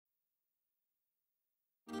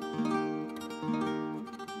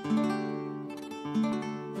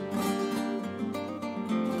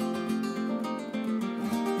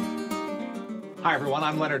Hi, everyone.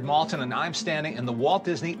 I'm Leonard Maltin, and I'm standing in the Walt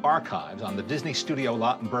Disney Archives on the Disney Studio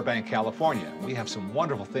lot in Burbank, California. We have some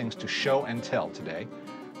wonderful things to show and tell today.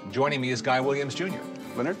 Joining me is Guy Williams, Jr.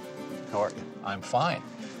 Leonard, how are you? I'm fine.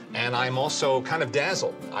 And I'm also kind of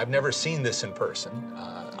dazzled. I've never seen this in person,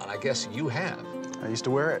 and I guess you have. I used to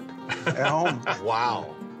wear it at home.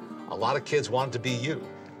 Wow. A lot of kids wanted to be you.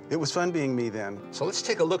 It was fun being me then. So let's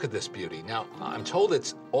take a look at this beauty. Now, I'm told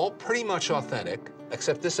it's all pretty much authentic,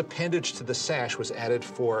 except this appendage to the sash was added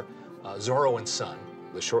for Zorro and Son,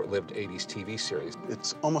 the short-lived 80s TV series.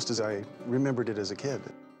 It's almost as I remembered it as a kid.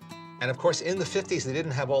 And of course, in the 50s, they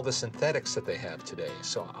didn't have all the synthetics that they have today.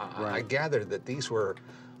 So Right. I gathered that these were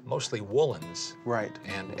mostly woolens. Right.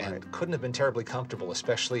 And couldn't have been terribly comfortable,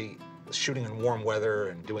 especially shooting in warm weather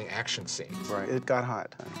and doing action scenes. Right, it got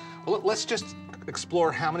hot. Well, let's just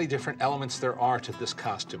explore how many different elements there are to this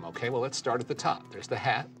costume, okay? Well, let's start at the top. There's the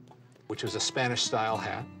hat, which was a Spanish-style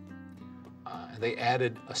hat. They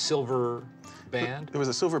added a silver band. There was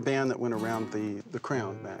a silver band that went around the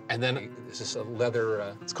crown back. And then this is a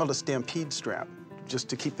leather... It's called a stampede strap, just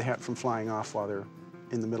to keep the hat from flying off while they're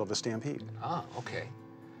in the middle of a stampede. Ah, okay.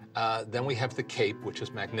 Then we have the cape, which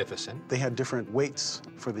is magnificent. They had different weights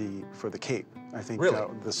for the cape. I think Really?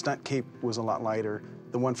 The stunt cape was a lot lighter.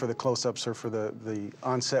 The one for the close-ups or for the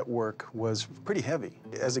on-set work was pretty heavy.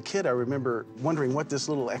 As a kid, I remember wondering what this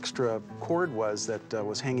little extra cord was that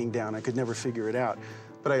was hanging down. I could never figure it out.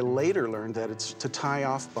 But I later learned that it's to tie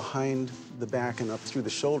off behind the back and up through the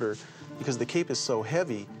shoulder, because the cape is so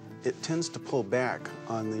heavy, it tends to pull back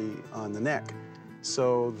on the neck.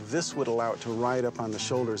 So this would allow it to ride up on the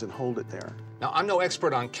shoulders and hold it there. Now, I'm no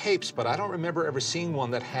expert on capes, but I don't remember ever seeing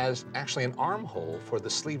one that has actually an armhole for the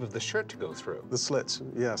sleeve of the shirt to go through. The slits,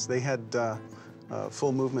 yes. They had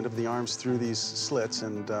full movement of the arms through these slits,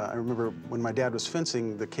 and I remember when my dad was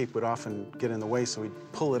fencing, the cape would often get in the way, so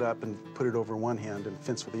we'd pull it up and put it over one hand and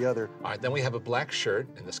fence with the other. All right, then we have a black shirt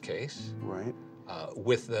in this case. Right.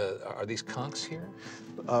 With the, are these conchs here?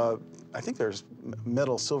 I think there's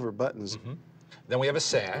metal silver buttons. Mm-hmm. Then we have a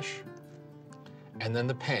sash, and then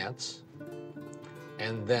the pants,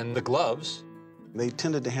 and then the gloves. They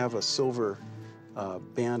tended to have a silver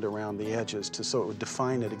band around the edges so it would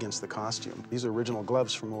define it against the costume. These are original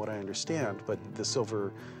gloves from what I understand, but the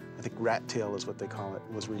silver, I think rat tail is what they call it,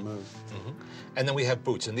 was removed. Mm-hmm. And then we have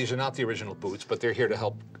boots, and these are not the original boots, but they're here to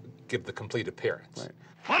help give the complete appearance. Right.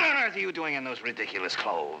 What on earth are you doing in those ridiculous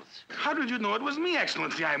clothes? How did you know it was me,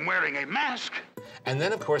 Excellency? I'm wearing a mask. And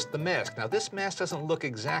then, of course, the mask. Now, this mask doesn't look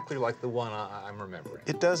exactly like the one I'm remembering.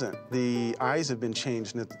 It doesn't. The eyes have been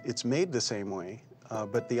changed, and it's made the same way,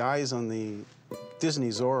 but the eyes on the Disney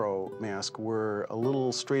Zorro mask were a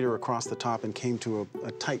little straighter across the top and came to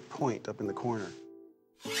a tight point up in the corner.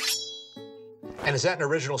 And is that an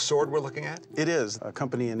original sword we're looking at? It is. A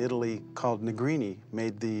company in Italy called Negrini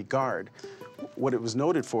made the guard. What it was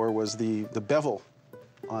noted for was the bevel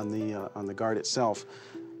on the guard itself,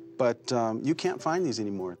 but you can't find these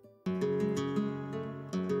anymore.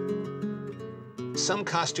 Some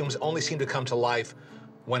costumes only seem to come to life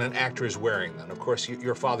when an actor is wearing them. Of course,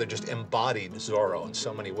 your father just embodied Zorro in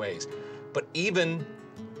so many ways. But even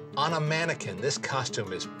on a mannequin, this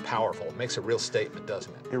costume is powerful. It makes a real statement,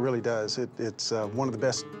 doesn't it? It really does. It's one of the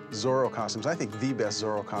best Zorro costumes. I think the best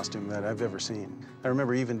Zorro costume that I've ever seen. I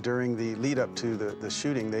remember even during the lead up to the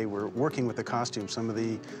shooting, they were working with the costume. Some of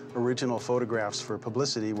the original photographs for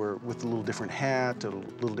publicity were with a little different hat, a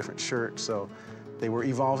little different shirt. So they were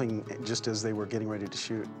evolving just as they were getting ready to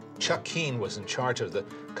shoot. Chuck Keane was in charge of the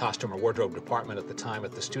costume or wardrobe department at the time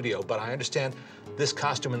at the studio, but I understand this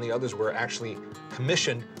costume and the others were actually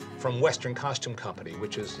commissioned from Western Costume Company,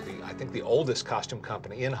 which is, I think, the oldest costume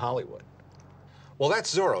company in Hollywood. Well,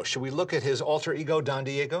 that's Zorro. Should we look at his alter ego, Don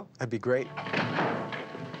Diego? That'd be great.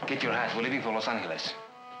 Get your hat. We're leaving for Los Angeles.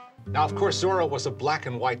 Now, of course, Zorro was a black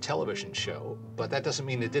and white television show, but that doesn't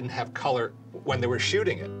mean it didn't have color when they were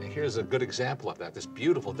shooting it. And here's a good example of that, this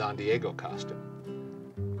beautiful Don Diego costume.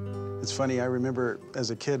 It's funny, I remember as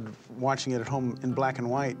a kid watching it at home in black and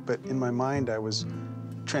white, but in my mind I was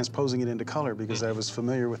transposing it into color because I was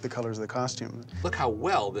familiar with the colors of the costume. Look how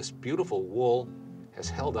well this beautiful wool has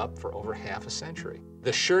held up for over half a century.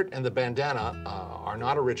 The shirt and the bandana are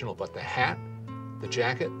not original, but the hat, the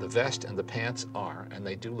jacket, the vest, and the pants are, and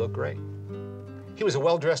they do look great. He was a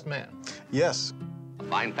well-dressed man. Yes. A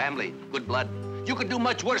fine family, good blood. You could do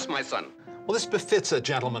much worse, my son. Well, this befits a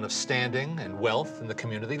gentleman of standing and wealth in the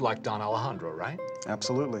community like Don Alejandro, right?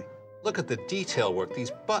 Absolutely. Look at the detail work.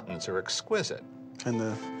 These buttons are exquisite. And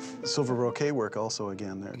the silver brocade work also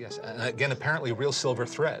again there. Yes, and again, apparently real silver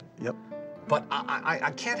thread. Yep. But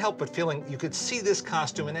I can't help but feeling you could see this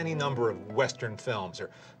costume in any number of Western films or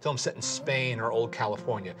films set in Spain or old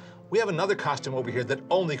California. We have another costume over here that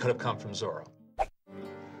only could have come from Zorro.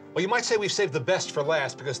 Well, you might say we've saved the best for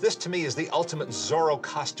last because this, to me, is the ultimate Zorro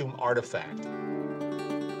costume artifact.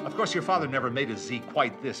 Of course, your father never made a Z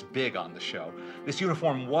quite this big on the show. This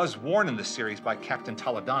uniform was worn in the series by Captain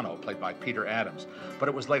Toledano, played by Peter Adams, but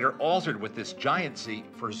it was later altered with this giant Z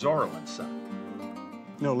for Zorro and Son.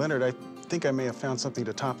 No, Leonard, I think I may have found something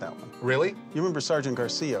to top that one. Really? You remember Sergeant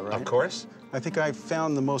Garcia, right? Of course. I think I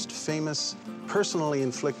found the most famous, personally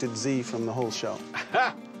inflicted Z from the whole show.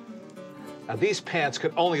 Now, these pants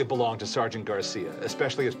could only have belonged to Sergeant Garcia,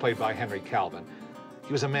 especially as played by Henry Calvin.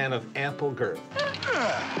 He was a man of ample girth.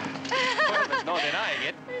 Well, there's no denying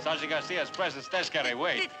it. Sergeant Garcia's presence does carry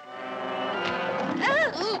weight.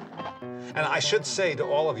 And I should say to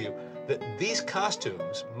all of you that these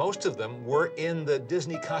costumes, most of them were in the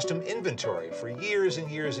Disney costume inventory for years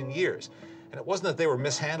and years and years. And it wasn't that they were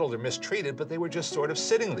mishandled or mistreated, but they were just sort of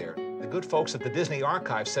sitting there. The good folks at the Disney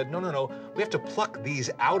Archive said, no, we have to pluck these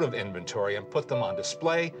out of inventory and put them on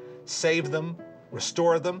display, save them,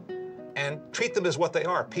 restore them, and treat them as what they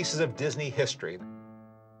are, pieces of Disney history.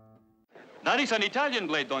 That is an Italian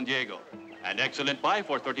blade, Don Diego. An excellent buy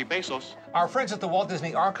for 30 pesos. Our friends at the Walt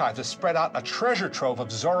Disney Archives have spread out a treasure trove of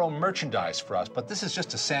Zorro merchandise for us, but this is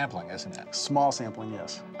just a sampling, isn't it? Small sampling,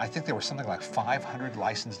 yes. I think there were something like 500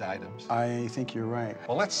 licensed items. I think you're right.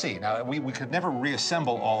 Well, let's see. Now, we could never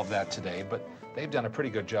reassemble all of that today, but they've done a pretty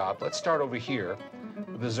good job. Let's start over here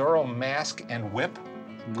with the Zorro mask and whip.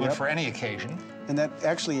 Good for any occasion. And that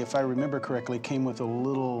actually, if I remember correctly, came with a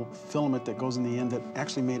little filament that goes in the end that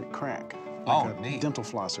actually made it crack. Like a neat. Dental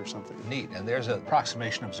floss or something. Neat. And there's an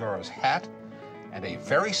approximation of Zorro's hat and a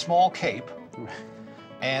very small cape.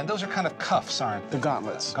 And those are kind of cuffs, aren't they? The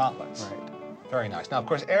gauntlets. Gauntlets. Right. Very nice. Now, of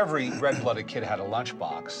course, every red-blooded kid had a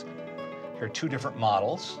lunchbox. Here are two different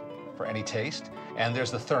models for any taste. And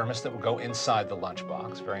there's the thermos that would go inside the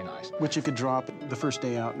lunchbox. Very nice. Which you could drop the first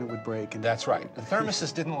day out and it would break. And That's right. The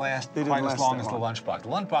thermoses didn't last quite as long as the lunchbox. The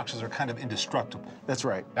lunchboxes are kind of indestructible. That's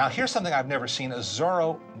right. Now, here's something I've never seen, a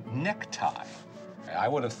Zorro necktie. I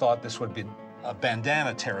would have thought this would be a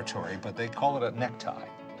bandana territory, but they call it a necktie.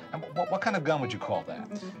 And what kind of gun would you call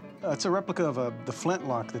that? It's a replica of the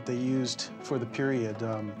flintlock that they used for the period.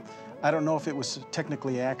 I don't know if it was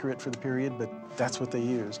technically accurate for the period, but that's what they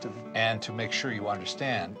used. And to make sure you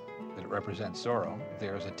understand that it represents Zorro,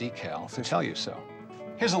 there's a decal to tell you so.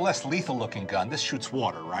 Here's a less lethal-looking gun. This shoots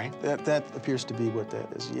water, right? That appears to be what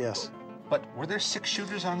that is, yes. But were there 6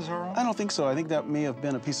 shooters on Zorro? I don't think so. I think that may have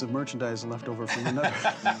been a piece of merchandise left over from another,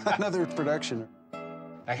 another production.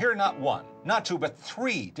 Now, here are not 1, not 2, but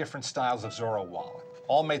 3 different styles of Zorro wallet,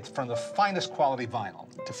 all made from the finest quality vinyl.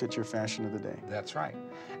 To fit your fashion of the day. That's right.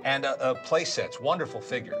 And play sets, wonderful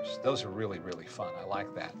figures. Those are really, really fun. I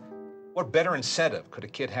like that. What better incentive could a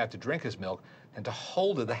kid have to drink his milk than to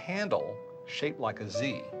hold the handle shaped like a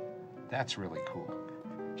Z? That's really cool.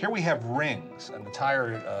 Here we have rings, an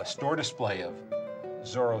entire store display of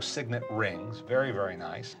Zorro signet rings. Very, very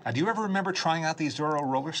nice. Now, do you ever remember trying out these Zorro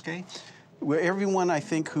roller skates? Well, everyone, I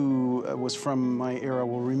think, who was from my era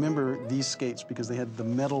will remember these skates because they had the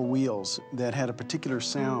metal wheels that had a particular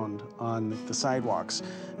sound on the sidewalks.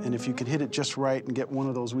 And if you could hit it just right and get one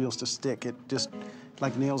of those wheels to stick, it just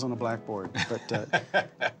like nails on a blackboard. But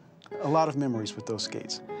a lot of memories with those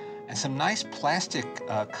skates. And some nice plastic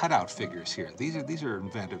cutout figures here. These are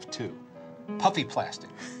inventive, too. Puffy plastic,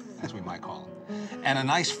 as we might call them. And a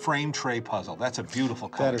nice frame tray puzzle. That's a beautiful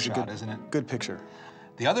color shot, isn't it? Good picture.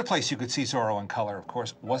 The other place you could see Zorro in color, of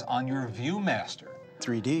course, was on your Viewmaster.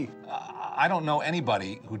 3D. I don't know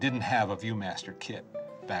anybody who didn't have a Viewmaster kit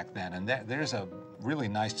back then, and there's a really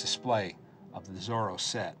nice display of the Zorro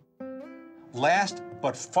set. Last,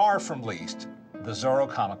 but far from least, the Zorro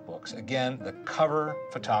comic books. Again, the cover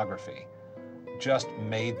photography just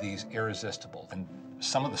made these irresistible. And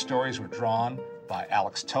some of the stories were drawn by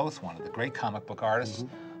Alex Toth, one of the great comic book artists,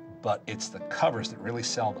 but it's the covers that really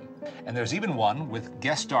sell them. And there's even one with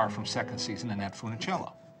guest star from second season, Annette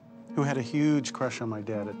Funicello. Who had a huge crush on my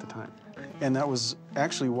dad at the time. And that was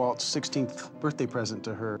actually Walt's 16th birthday present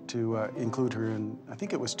to her, to include her in, I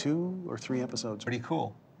think it was 2 or 3 episodes. Pretty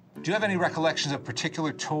cool. Do you have any recollections of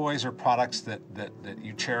particular toys or products that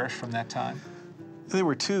you cherish from that time? There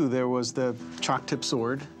were 2. There was the chalk-tip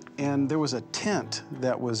sword, and there was a tent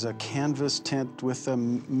that was a canvas tent with a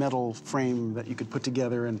metal frame that you could put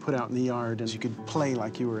together and put out in the yard, and you could play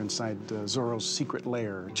like you were inside Zorro's secret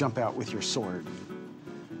lair, jump out with your sword.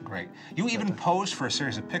 Great. You even posed for a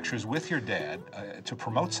series of pictures with your dad to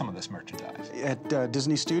promote some of this merchandise. At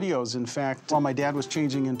Disney Studios, in fact, while my dad was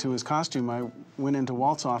changing into his costume, I went into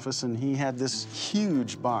Walt's office and he had this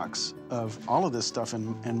huge box of all of this stuff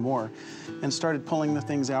and more, and started pulling the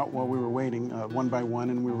things out while we were waiting, one by one,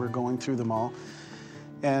 and we were going through them all.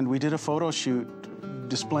 And we did a photo shoot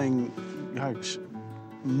displaying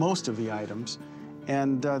most of the items.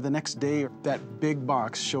 And the next day, that big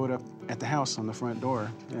box showed up at the house on the front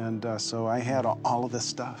door. And so I had all of this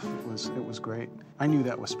stuff. It was great. I knew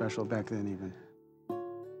that was special back then even.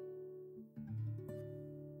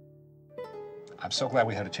 I'm so glad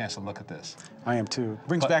we had a chance to look at this. I am too.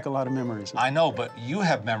 Brings back a lot of memories. I know, but you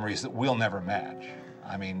have memories that we'll never match.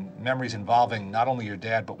 I mean, memories involving not only your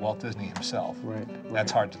dad, but Walt Disney himself. Right.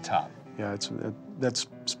 That's hard to top. Yeah, that's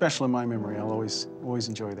special in my memory. I'll always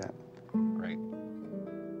enjoy that.